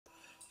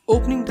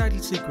Opening title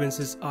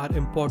sequences are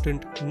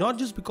important not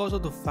just because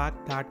of the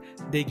fact that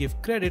they give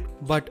credit,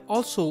 but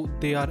also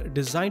they are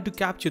designed to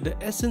capture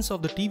the essence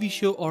of the TV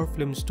show or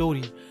film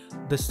story.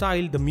 The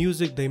style, the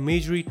music, the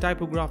imagery,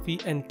 typography,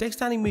 and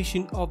text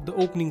animation of the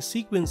opening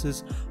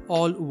sequences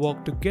all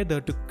work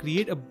together to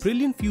create a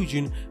brilliant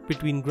fusion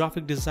between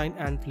graphic design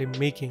and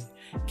filmmaking.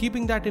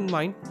 Keeping that in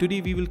mind,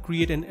 today we will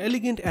create an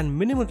elegant and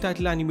minimal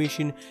title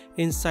animation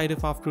inside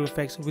of After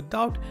Effects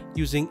without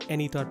using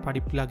any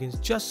third-party plugins.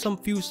 Just some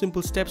few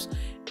simple steps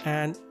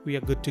and we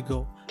are good to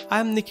go. I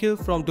am Nikhil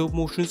from Dope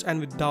Motions, and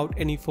without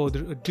any further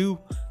ado,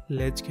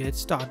 let's get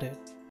started.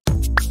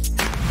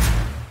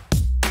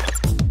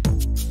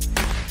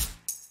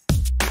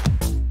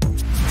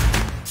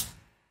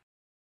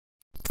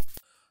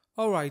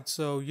 Alright,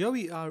 so here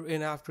we are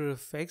in After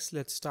Effects.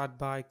 Let's start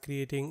by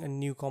creating a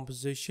new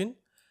composition.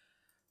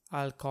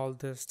 I'll call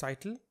this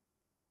title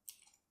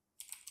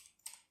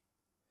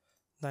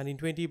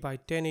 1920 by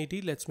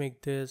 1080. Let's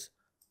make this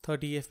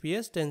 30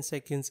 fps, 10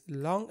 seconds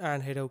long,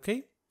 and hit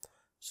OK.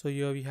 So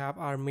here we have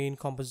our main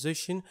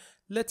composition.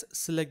 Let's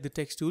select the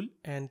text tool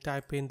and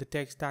type in the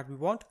text that we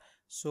want.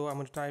 So I'm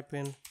going to type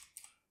in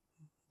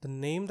the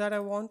name that I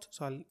want.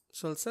 So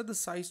I'll set the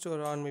size to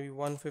around maybe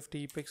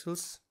 150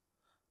 pixels.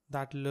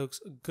 That looks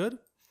good.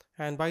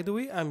 And by the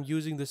way, I'm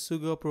using the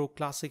Sugar Pro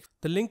Classic.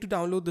 The link to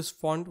download this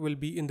font will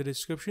be in the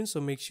description,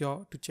 so make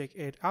sure to check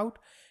it out.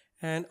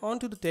 And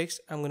onto the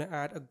text, I'm going to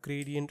add a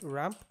gradient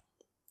ramp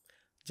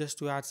just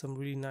to add some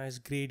really nice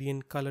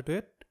gradient color to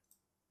it.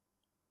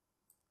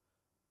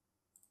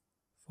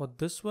 For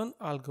this one,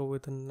 I'll go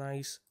with a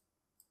nice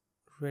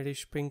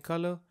reddish pink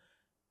color,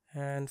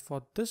 and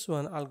for this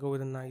one, I'll go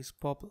with a nice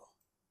purple.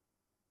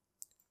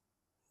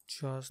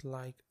 Just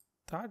like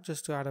that,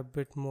 just to add a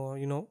bit more,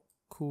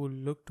 cool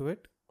look to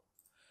it.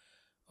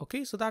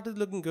 Okay, so that is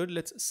looking good.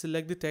 Let's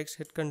select the text,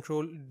 hit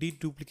Ctrl,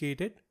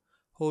 deduplicate it,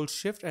 hold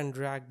Shift and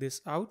drag this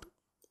out.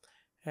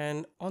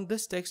 And on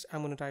this text,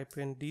 I'm going to type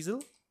in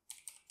diesel.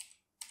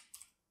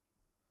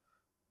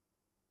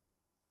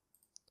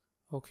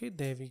 Okay,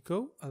 there we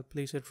go. I'll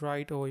place it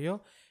right over here.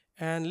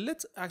 And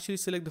let's actually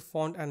select the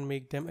font and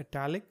make them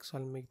italic. So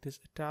I'll make this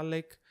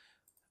italic.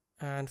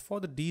 And for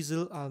the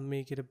diesel, I'll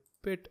make it a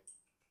bit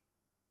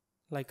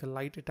like a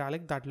light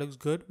italic. That looks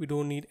good. We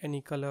don't need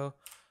any color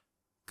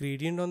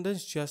gradient on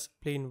this,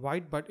 just plain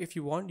white. But if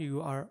you want,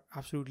 you are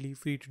absolutely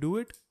free to do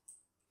it.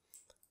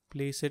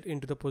 Place it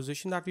into the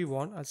position that we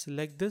want. I'll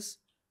select this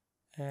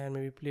and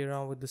maybe play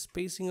around with the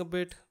spacing a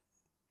bit,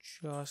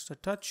 just a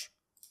touch.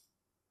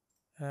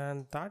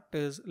 And that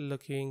is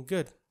looking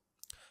good.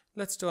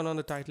 Let's turn on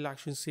the title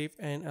action safe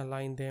and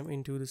align them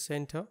into the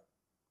center.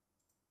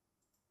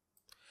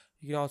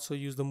 You can also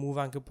use the move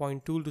anchor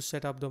point tool to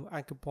set up the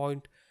anchor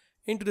point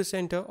into the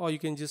center, or you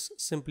can just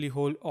simply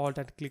hold Alt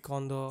and click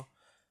on the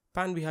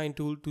pan behind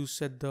tool to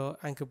set the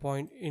anchor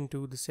point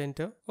into the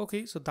center.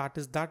 Okay, so that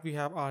is that. We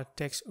have our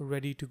text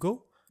ready to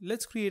go.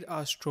 Let's create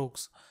our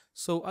strokes.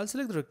 So I'll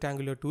select the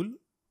rectangular tool.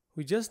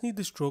 We just need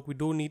the stroke. We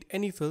don't need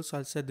any fill, so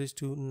I'll set this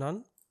to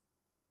none.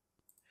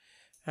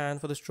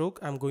 And for the stroke,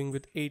 I'm going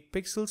with 8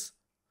 pixels.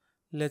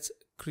 Let's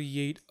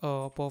create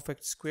a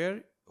perfect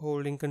square,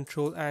 holding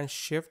Ctrl and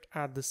Shift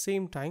at the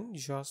same time,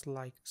 just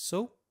like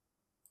so.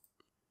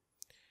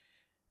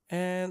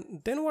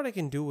 And then what I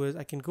can do is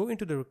I can go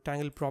into the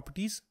rectangle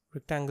properties,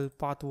 rectangle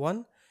path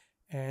 1,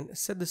 and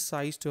set the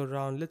size to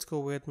around, let's go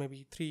with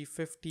maybe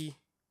 350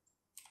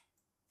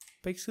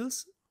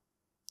 pixels.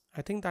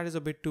 I think that is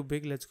a bit too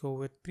big. Let's go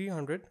with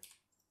 300.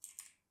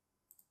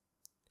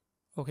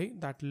 Okay,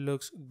 that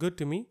looks good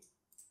to me.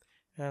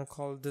 And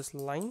call this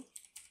line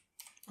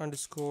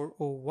underscore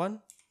 01.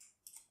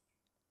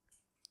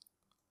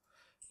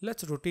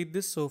 Let's rotate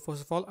this. So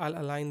first of all, I'll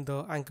align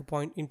the anchor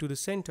point into the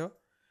center.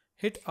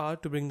 Hit R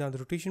to bring down the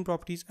rotation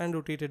properties and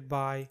rotate it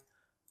by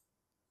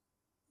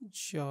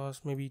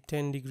just maybe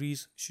 10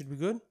 degrees should be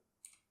good.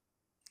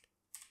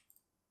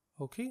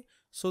 Okay,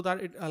 so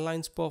that it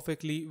aligns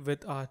perfectly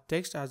with our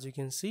text. As you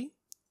can see,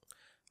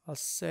 I'll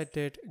set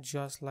it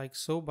just like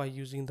so by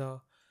using the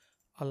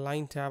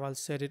Align tab. I'll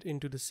set it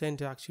into the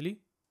center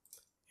actually,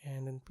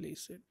 and then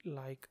place it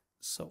like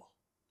so.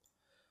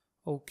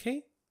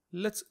 Okay,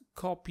 let's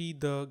copy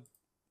the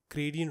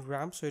gradient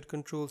ramp. So hit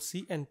Ctrl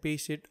C and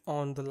paste it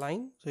on the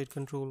line. So hit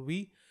Ctrl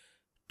V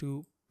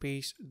to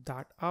paste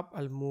that up.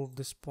 I'll move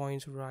this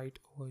points right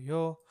over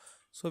here.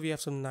 So we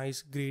have some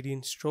nice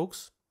gradient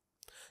strokes.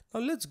 Now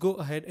let's go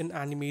ahead and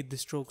animate the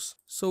strokes.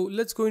 So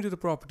let's go into the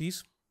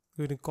properties,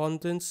 go to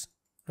contents,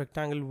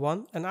 rectangle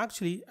 1, and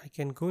actually I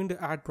can go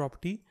into add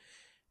property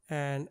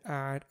and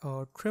add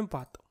a trim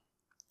path.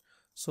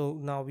 So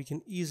now we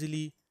can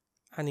easily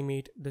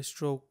animate the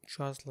stroke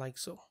just like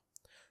so.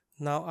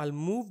 Now I'll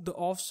move the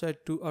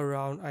offset to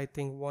around, I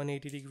think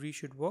 180 degrees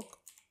should work.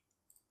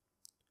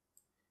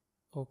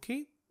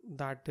 Okay,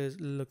 that is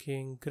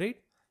looking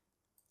great.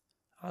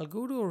 I'll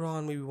go to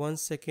around maybe 1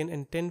 second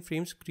and 10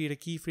 frames, create a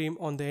keyframe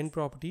on the end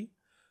property,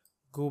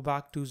 go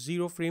back to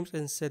 0 frames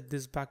and set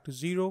this back to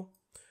 0.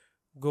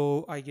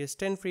 Go, I guess,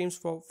 10 frames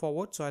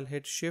forward. So I'll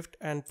hit shift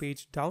and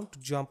page down to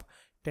jump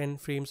 10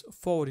 frames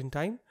forward in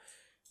time,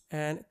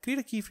 and create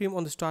a keyframe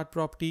on the start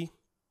property.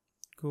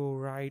 Go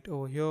right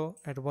over here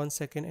at 1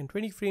 second and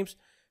 20 frames,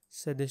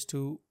 set this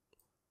to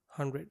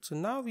 100. So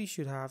now we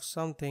should have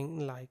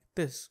something like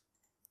this.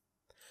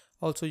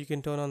 Also, you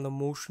can turn on the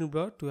motion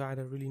blur to add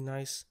a really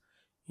nice,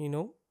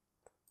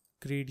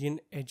 gradient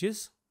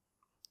edges.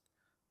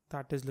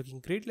 That is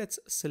looking great. Let's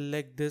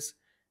select this,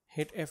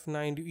 hit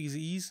F9 to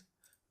easy ease,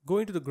 go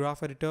into the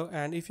graph editor,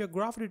 and if your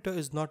graph editor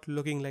is not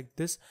looking like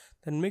this,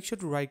 then make sure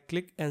to right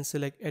click and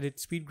select edit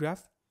speed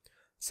graph.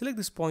 Select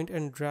this point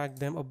and drag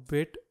them a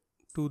bit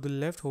to the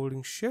left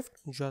holding shift,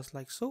 just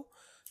like so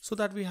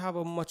that we have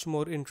a much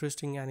more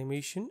interesting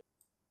animation.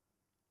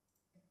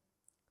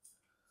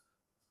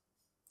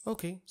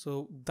 Okay,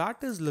 so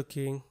that is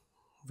looking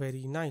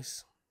very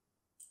nice.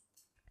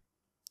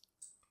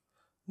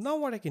 Now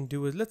what I can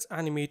do is let's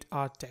animate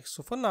our text.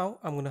 So for now,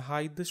 I'm going to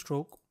hide the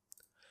stroke.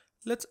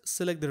 Let's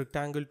select the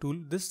rectangle tool.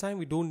 This time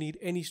we don't need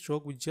any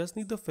stroke, we just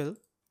need the fill.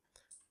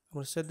 I'm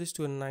going to set this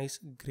to a nice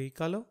gray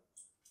color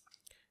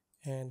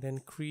and then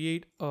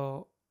create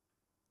a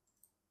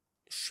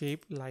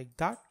shape like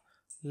that.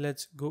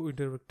 Let's go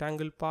into the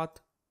rectangle path,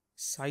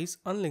 size,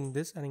 unlink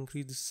this and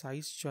increase the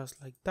size just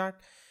like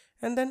that.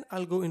 And then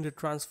I'll go into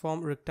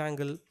transform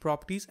rectangle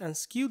properties and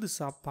skew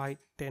this up by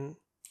 10.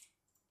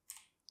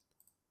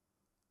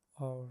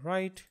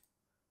 Alright,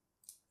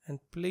 and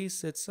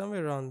place it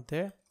somewhere around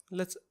there.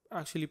 Let's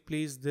actually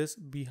place this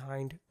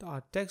behind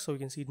our text so we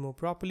can see it more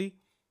properly.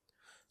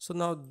 So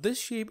now this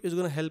shape is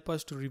going to help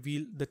us to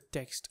reveal the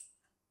text.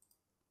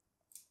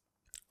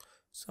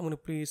 So I'm going to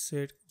place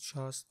it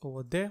just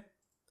over there.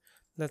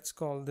 Let's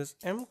call this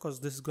M because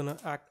this is going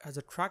to act as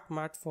a track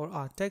mat for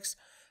our text.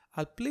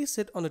 I'll place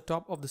it on the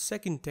top of the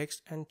second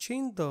text and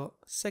change the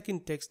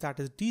second text, that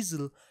is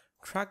diesel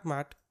track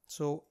mat.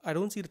 So I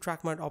don't see the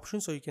track mat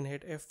option, so you can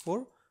hit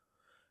F4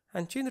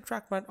 and change the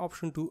track mat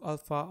option to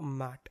alpha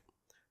mat.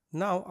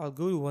 Now I'll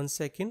go to 1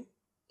 second,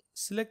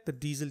 select the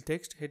diesel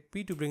text, hit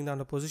P to bring down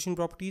the position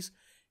properties,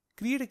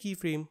 create a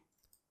keyframe,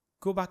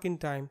 go back in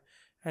time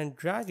and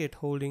drag it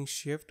holding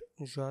shift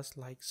just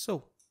like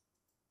so.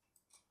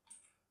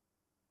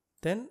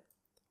 Then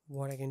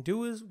what I can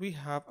do is we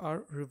have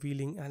our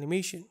revealing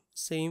animation.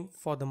 Same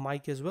for the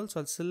mic as well.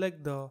 So I'll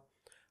select the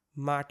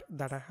mat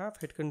that I have,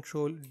 hit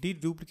Control,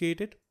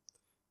 deduplicate it,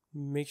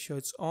 make sure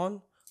it's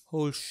on,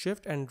 hold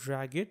shift and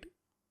drag it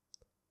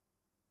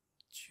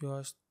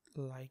just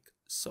like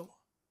so.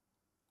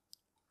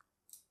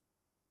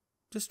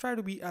 Just try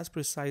to be as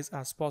precise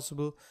as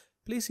possible,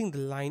 placing the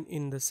line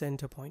in the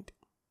center point.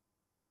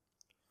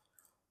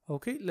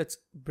 Okay, let's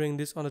bring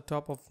this on the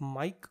top of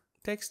mic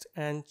text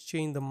and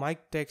change the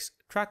mic text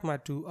track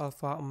mat to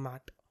alpha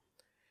mat.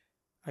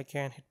 I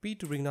can hit P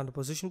to bring down the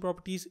position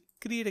properties,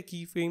 create a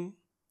keyframe,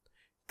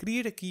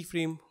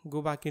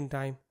 go back in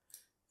time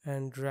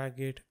and drag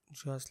it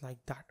just like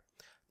that.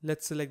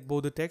 Let's select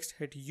both the text,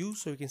 hit U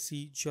so you can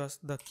see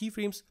just the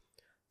keyframes.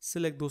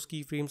 Select those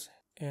keyframes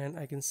and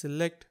I can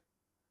select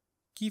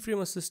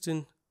keyframe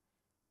assistant,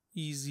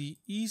 easy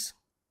ease,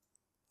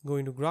 go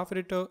into graph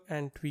editor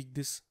and tweak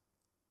this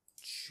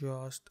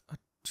just a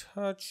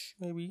touch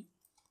maybe.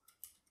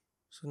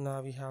 So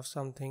now we have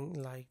something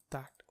like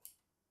that.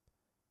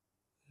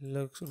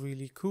 Looks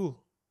really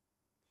cool.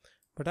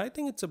 But I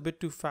think it's a bit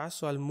too fast,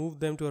 so I'll move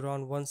them to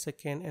around 1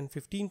 second and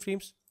 15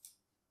 frames.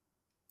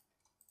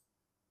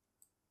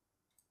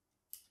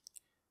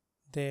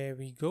 There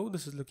we go.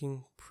 This is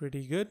looking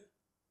pretty good.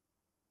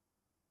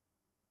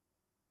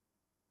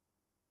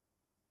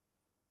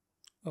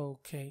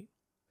 Okay.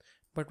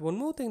 But one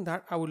more thing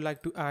that I would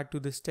like to add to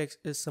this text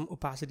is some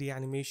opacity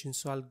animation.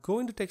 So I'll go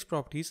into text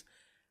properties,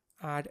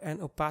 add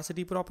an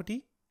opacity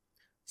property,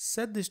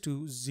 set this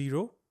to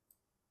 0.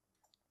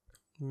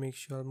 Make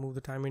sure I'll move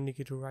the time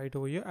indicator right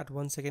over here at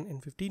 1 second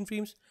and 15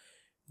 frames.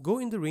 Go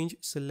in the range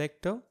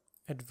selector,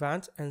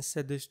 advanced and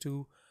set this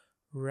to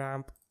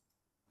ramp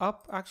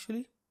up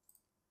actually.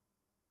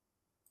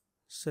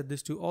 Set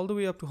this to all the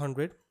way up to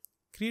 100.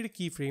 Create a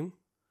keyframe,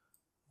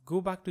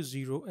 go back to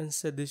 0 and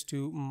set this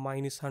to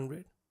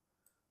 -100.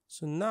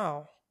 So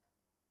now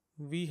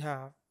we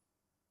have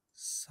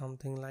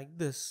something like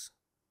this.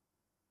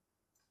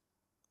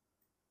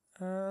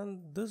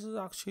 And this is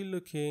actually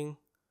looking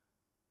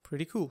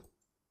pretty cool.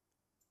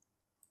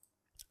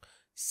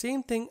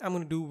 Same thing I'm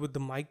going to do with the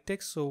mic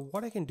text. So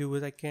what I can do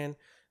is I can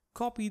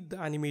copy the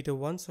animator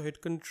one. So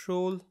hit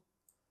Control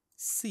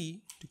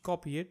C to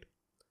copy it.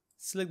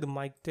 Select the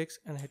mic text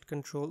and hit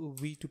Control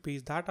V to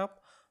paste that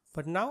up.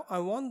 But now I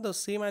want the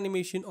same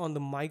animation on the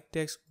mic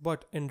text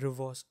but in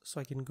reverse.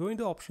 So I can go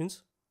into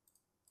options,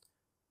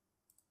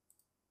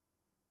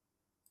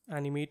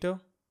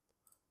 animator,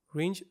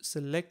 range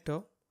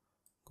selector,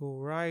 go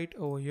right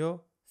over here.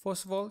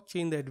 First of all,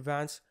 change the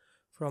advance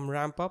from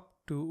ramp up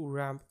to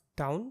ramp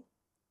down.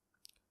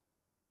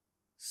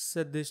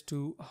 Set this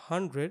to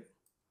 100.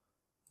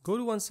 Go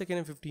to 1 second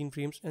and 15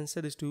 frames and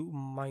set this to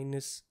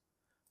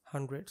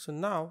 -100. So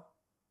now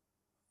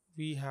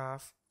we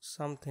have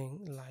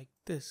something like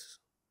this.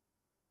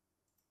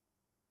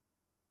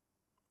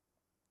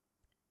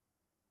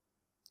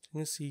 you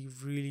can see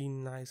really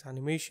nice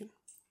animation.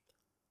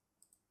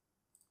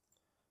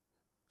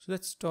 So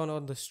let's turn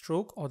on the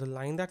stroke or the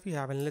line that we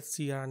have and let's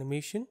see our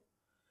animation.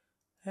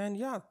 And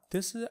yeah,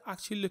 this is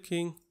actually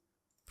looking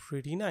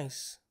pretty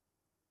nice.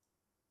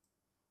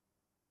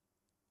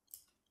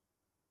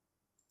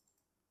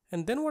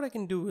 And then what I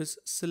can do is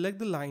select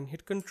the line,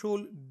 hit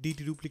Ctrl D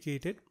to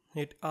duplicate it,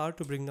 hit R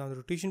to bring down the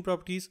rotation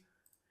properties.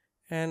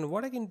 And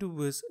what I can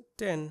do is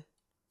 10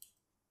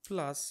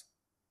 plus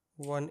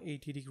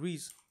 180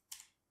 degrees.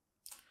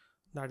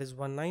 That is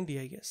 190,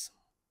 I guess.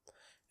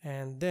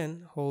 And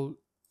then hold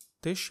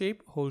this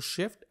shape, hold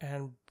shift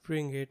and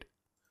bring it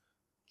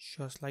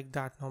just like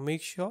that. Now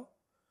make sure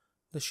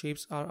the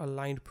shapes are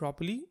aligned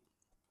properly.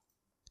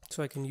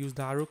 So I can use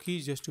the arrow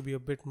keys just to be a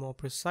bit more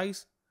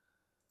precise.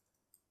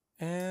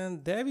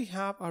 And there we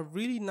have a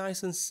really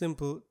nice and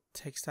simple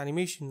text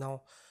animation.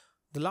 Now,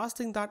 the last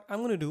thing that I'm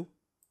going to do,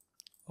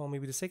 or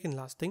maybe the second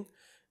last thing,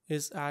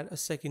 is add a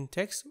second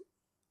text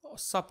or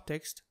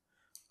subtext.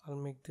 I'll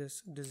make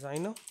this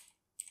designer.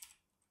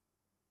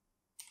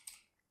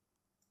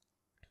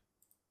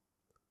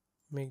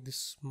 Make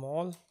this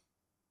small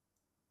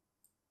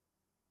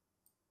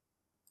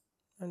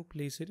and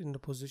place it in the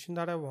position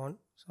that I want,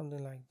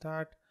 something like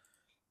that.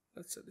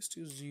 Let's set this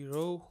to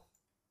 0.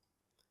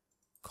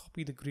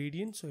 Copy the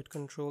gradient, so hit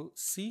Ctrl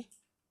C,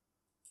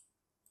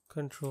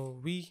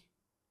 Ctrl V.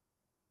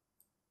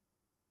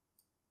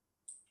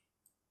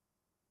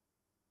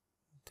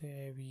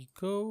 There we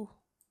go.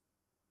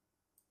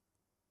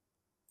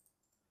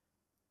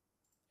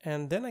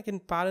 And then I can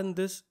pattern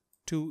this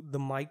to the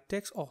mic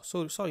text,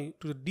 to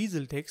the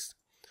diesel text,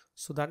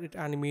 so that it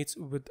animates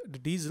with the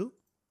diesel.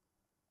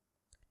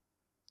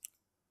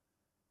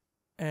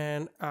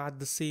 And add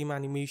the same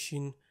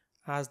animation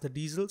as the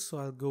diesel. So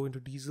I'll go into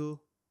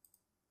diesel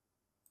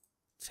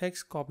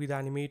text, copy the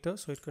animator,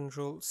 so hit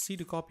Ctrl C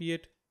to copy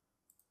it.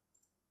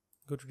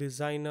 Go to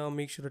designer,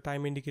 make sure the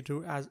time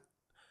indicator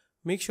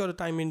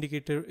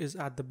is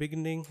at the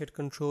beginning, hit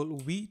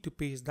Ctrl V to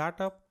paste that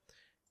up.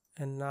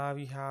 And now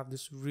we have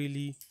this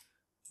really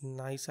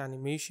nice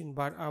animation,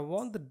 but I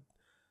want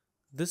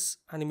this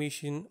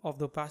animation of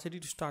the opacity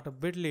to start a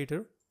bit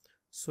later,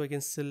 so I can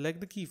select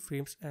the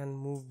keyframes and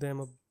move them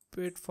a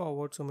bit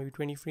forward, so maybe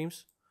 20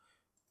 frames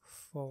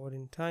forward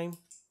in time.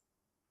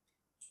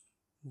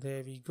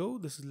 There we go.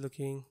 This is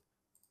looking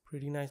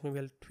pretty nice. Maybe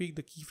I'll tweak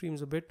the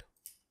keyframes a bit.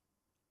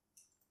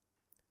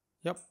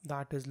 Yep,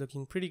 that is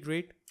looking pretty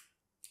great.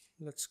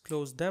 Let's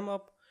close them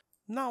up.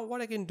 Now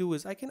what I can do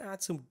is I can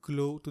add some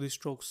glow to the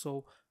strokes.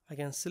 So I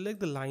can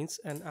select the lines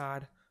and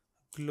add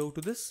glow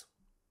to this.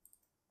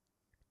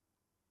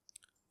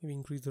 Maybe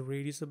increase the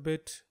radius a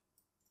bit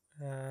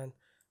and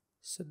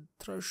set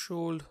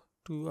threshold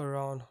to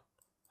around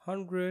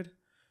 100.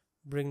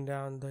 Bring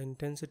down the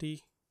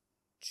intensity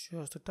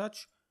just a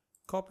touch.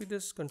 Copy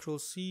this, Ctrl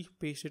C,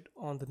 paste it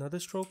on another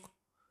stroke.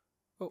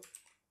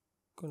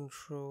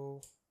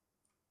 Ctrl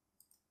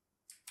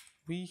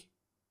V.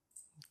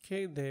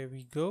 Okay, there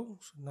we go.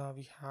 So now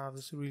we have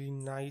this really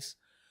nice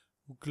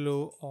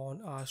glow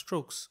on our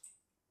strokes.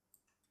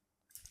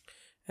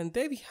 And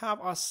there we have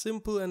our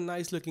simple and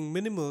nice looking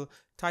minimal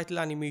title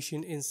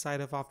animation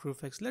inside of After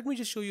Effects. Let me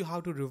just show you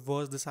how to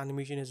reverse this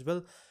animation as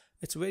well.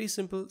 It's very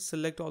simple.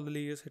 Select all the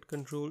layers, hit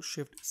Ctrl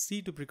Shift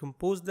C to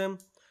recompose them.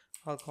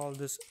 I'll call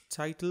this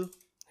title,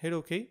 hit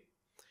OK.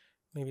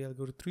 Maybe I'll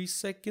go to 3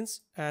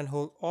 seconds and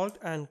hold Alt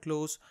and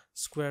close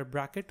square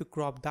bracket to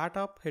crop that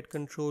up. Hit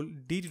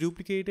Ctrl D to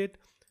duplicate it.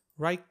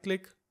 Right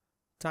click,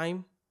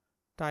 time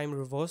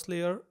reverse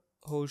layer,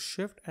 hold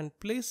Shift and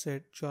place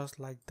it just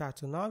like that.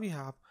 So now we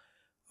have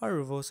a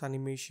reverse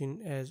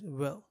animation as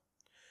well.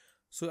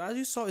 So as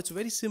you saw, it's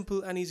very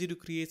simple and easy to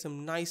create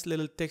some nice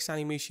little text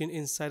animation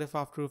inside of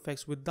After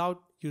Effects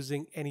without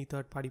using any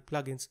third-party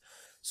plugins.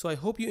 So I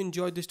hope you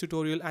enjoyed this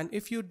tutorial, and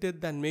if you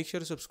did, then make sure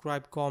to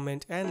subscribe,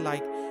 comment and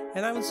like,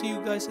 and I will see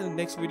you guys in the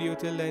next video.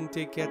 Till then,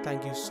 take care.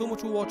 Thank you so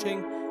much for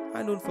watching,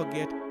 and don't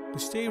forget to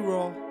stay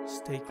raw,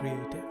 stay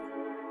creative.